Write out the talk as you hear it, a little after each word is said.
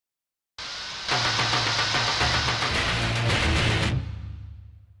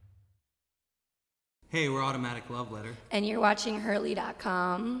Hey, we're Automatic Loveletter. And you're watching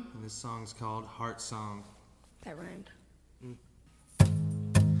Hurley.com. And this song's called Heartsong. That rhymed.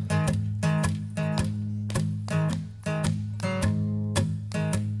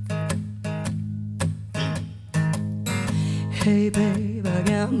 Hey babe, I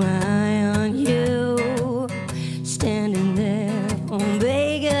got my eye on you, standing there on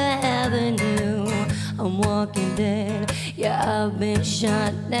Baker Avenue. I'm walking dead, yeah, I've been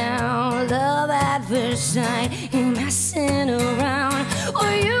shot down. Love at first sight, ain't messing around.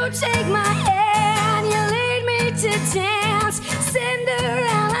 Will you take my hand, you lead me to dance.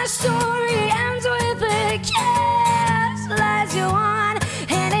 Cinderella story ends with a kiss. Lights go on,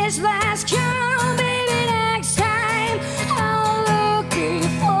 and it's last count, baby, next time I'll look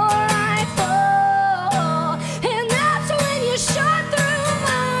before I fall. And that's when you shot through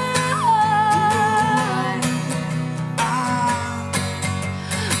my heart.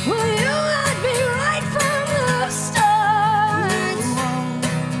 Will you let me right from the start?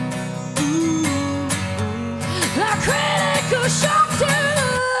 A critical shock to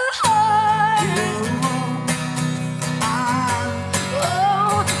the heart.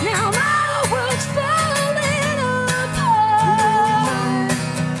 Oh, now my world's falling apart.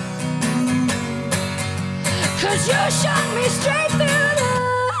 'Cause you shot me straight through the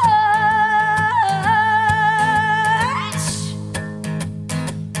heart.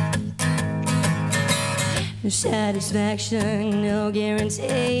 No satisfaction, no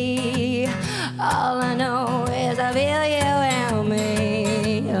guarantee. All I know is I feel you around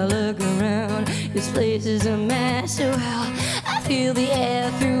me. I look around, this place is a mess. Oh, well, I feel the air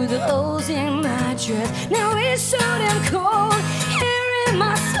through the holes in my dress. Now it's so damn cold here in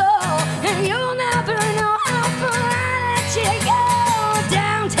my soul, and you'll never know how far I let you go.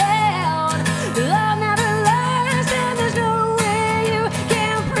 Downtown, love never lasts, and there's no way you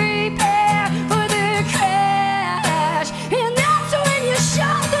can prepare for the crash. And that's when you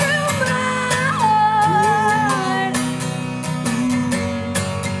shot through my heart.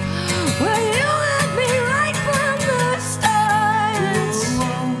 Well, you had me right from the start.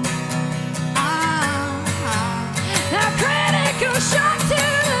 A critical shock to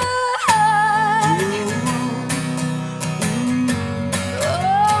the heart.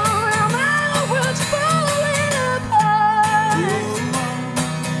 Oh, now my world's falling apart.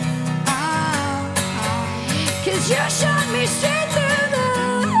 'Cause you shot me straight through the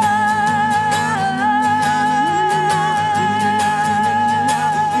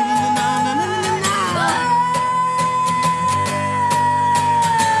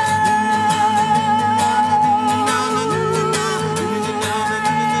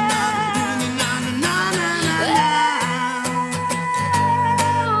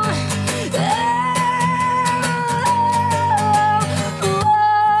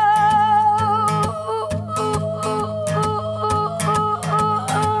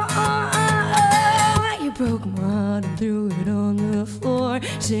You broke my heart and threw it on the floor,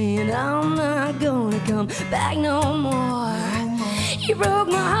 saying I'm not gonna come back no more. You broke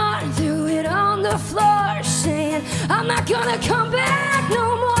my heart and threw it on the floor, saying I'm not gonna come back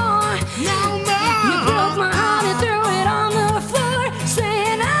no more. You broke my heart and threw it on the floor,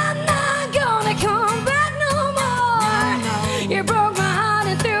 saying I'm not gonna come back no more. You broke my heart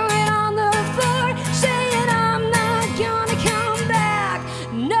and threw it on the floor, saying I'm not gonna come back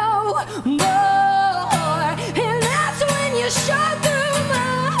no more. And that's when you shot through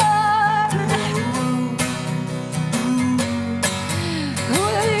my heart.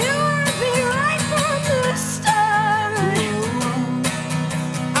 Well, you had me right from the start.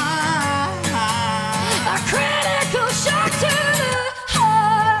 A critical shock to the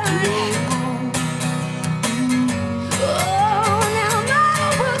heart. Oh, now my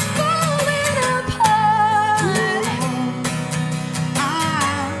world's falling apart.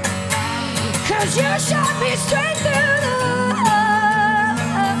 'Cause you shot me straight through the